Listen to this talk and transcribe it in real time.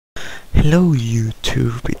Hello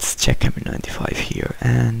YouTube, it's Jackhammer95 here,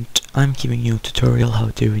 and I'm giving you a tutorial how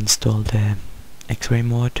to install the X-ray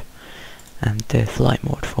mod and the fly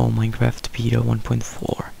mod for Minecraft beta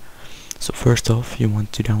 1.4. So first off, you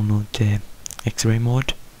want to download the X-ray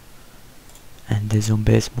mod and the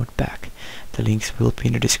zombies mod pack. The links will be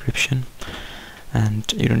in the description,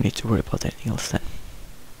 and you don't need to worry about anything else then.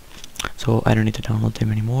 So I don't need to download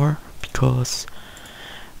them anymore because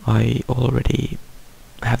I already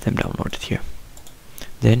have them downloaded here.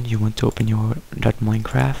 Then you want to open your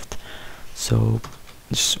 .minecraft, so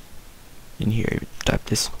just in here you type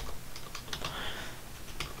this,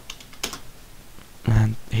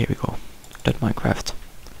 and here we go, .minecraft.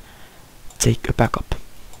 Take a backup,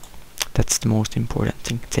 that's the most important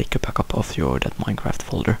thing. Take a backup of your .minecraft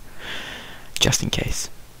folder, just in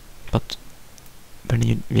case. But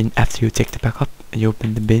after you take the backup, you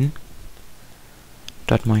open the bin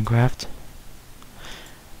 .minecraft,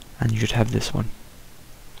 and you should have this one.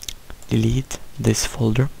 Delete this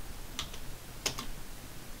folder,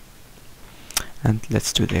 and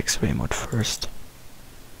let's do the X-ray mod first.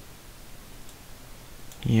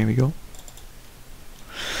 Here we go.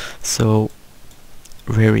 So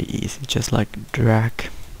very easy, just like drag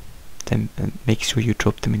them and make sure you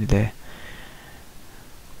drop them into the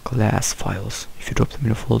class files. If you drop them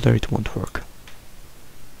in a folder, it won't work.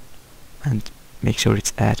 And make sure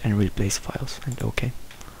it's add and replace files, and OK.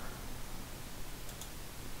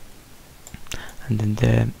 And then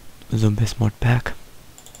the zombies mod pack.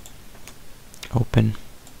 Open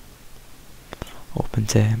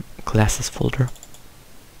the classes folder.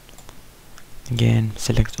 Again,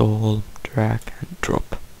 select all, drag and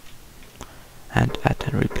drop, and add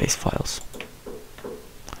and replace files.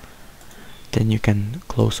 Then you can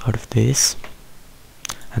close out of this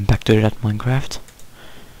and back to that Minecraft.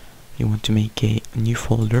 You want to make a new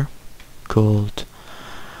folder called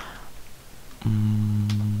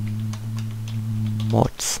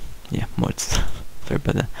mods. Yeah, mods. Sorry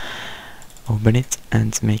about that. Open it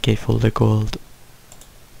and make a folder called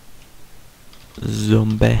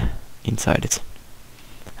zombie inside it.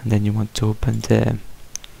 And then you want to open the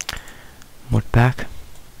mod pack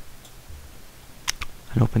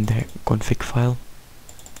and open the config file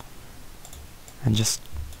and just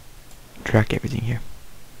drag everything here.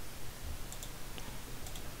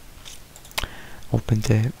 Open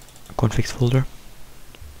the configs folder,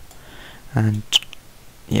 and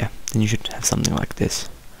yeah, then you should have something like this.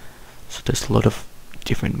 So there's a lot of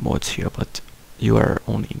different mods here, but you are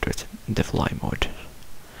only interested in the fly mod.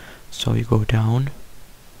 So you go down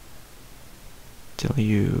till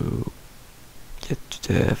you get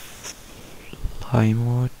to the fly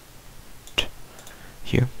mod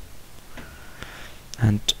here,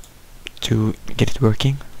 and to get it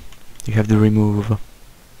working you have to remove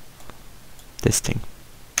this thing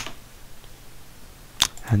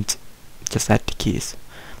and just add the keys,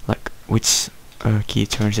 like which key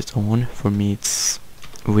turns it on. For me it's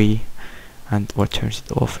V, and what turns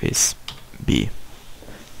it off is B.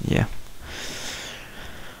 Yeah,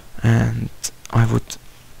 and I would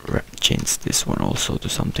change this one also to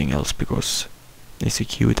something else, because it's a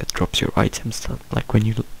queue that drops your items. Like when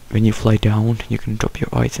you fly down you can drop your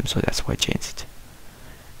items, so that's why I changed it.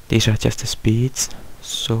 These are just the speeds,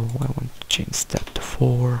 so I want to change that to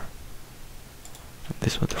 4, and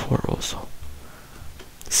this one to 4 also.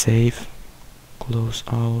 Save, close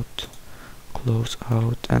out,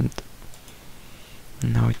 and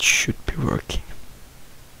now it should be working.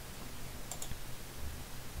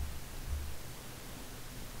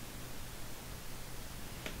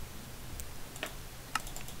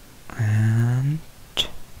 And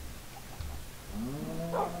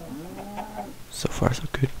so far so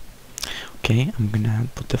good. Okay, I'm gonna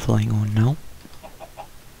put the flying on now.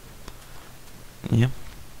 Yeah,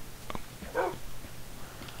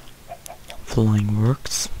 flying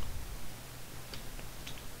works.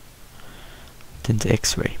 Then the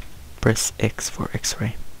X-ray, press X for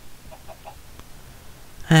X-ray,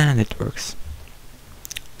 and it works.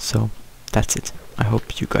 So that's it. I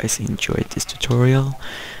hope you guys enjoyed this tutorial,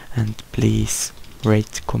 and please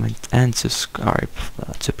rate, comment and subscribe.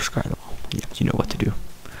 Yeah, you know what to do.